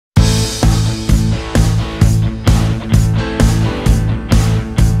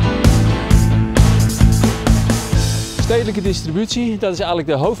Stedelijke distributie, dat is eigenlijk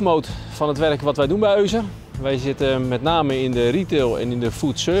de hoofdmoot van het werk wat wij doen bij Euser. Wij zitten met name in de retail en in de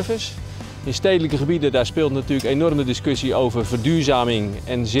food service. In stedelijke gebieden daar speelt natuurlijk enorme discussie over verduurzaming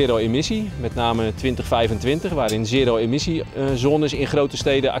en zero-emissie. Met name 2025, waarin zero-emissiezones in grote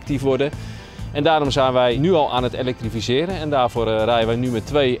steden actief worden. En daarom zijn wij nu al aan het elektrificeren en daarvoor rijden wij nu met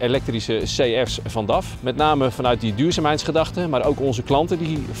 2 elektrische CF's van DAF. Met name vanuit die duurzaamheidsgedachte, maar ook onze klanten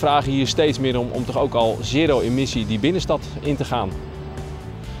die vragen hier steeds meer om toch ook al zero-emissie die binnenstad in te gaan.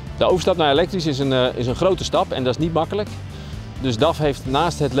 De overstap naar elektrisch is een grote stap en dat is niet makkelijk. Dus DAF heeft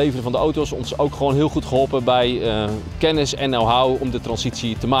naast het leveren van de auto's ons ook gewoon heel goed geholpen bij kennis en know-how om de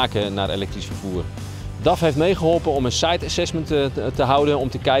transitie te maken naar elektrisch vervoer. DAF heeft meegeholpen om een site assessment te houden om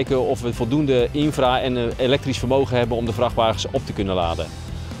te kijken of we voldoende infra en elektrisch vermogen hebben om de vrachtwagens op te kunnen laden.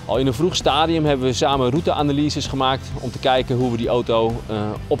 Al in een vroeg stadium hebben we samen routeanalyses gemaakt om te kijken hoe we die auto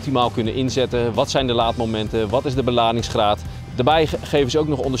optimaal kunnen inzetten. Wat zijn de laadmomenten, wat is de beladingsgraad. Daarbij geven ze ook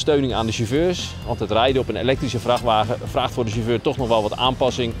nog ondersteuning aan de chauffeurs, want het rijden op een elektrische vrachtwagen vraagt voor de chauffeur toch nog wel wat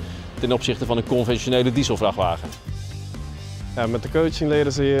aanpassing ten opzichte van een conventionele dieselvrachtwagen. Ja, met de coaching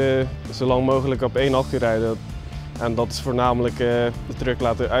leren ze je zo lang mogelijk op één accu rijden. En dat is voornamelijk de truck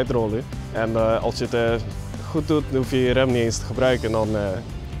laten uitrollen. En als je het goed doet, dan hoef je je rem niet eens te gebruiken en dan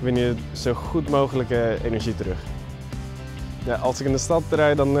win je zo goed mogelijk energie terug. Ja, als ik in de stad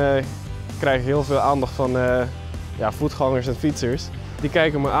rijd, dan krijg ik heel veel aandacht van voetgangers en fietsers. Die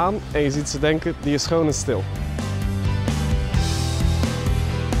kijken me aan en je ziet ze denken, die is schoon en stil.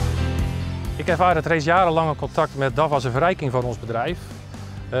 Ik ervaar het reeds jarenlange contact met DAF als een verrijking voor ons bedrijf.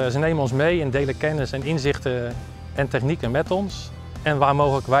 Ze nemen ons mee en delen kennis en inzichten en technieken met ons. En waar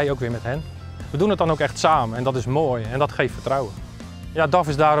mogelijk wij ook weer met hen. We doen het dan ook echt samen en dat is mooi en dat geeft vertrouwen. Ja, DAF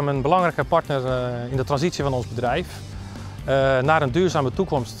is daarom een belangrijke partner in de transitie van ons bedrijf naar een duurzame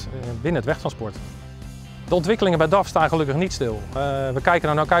toekomst binnen het wegtransport. De ontwikkelingen bij DAF staan gelukkig niet stil. We kijken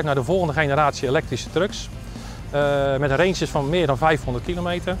dan ook uit naar de volgende generatie elektrische trucks. Met ranges van meer dan 500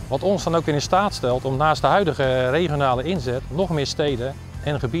 kilometer. Wat ons dan ook weer in staat stelt om naast de huidige regionale inzet nog meer steden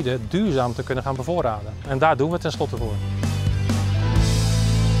en gebieden duurzaam te kunnen gaan bevoorraden. En daar doen we het tenslotte voor.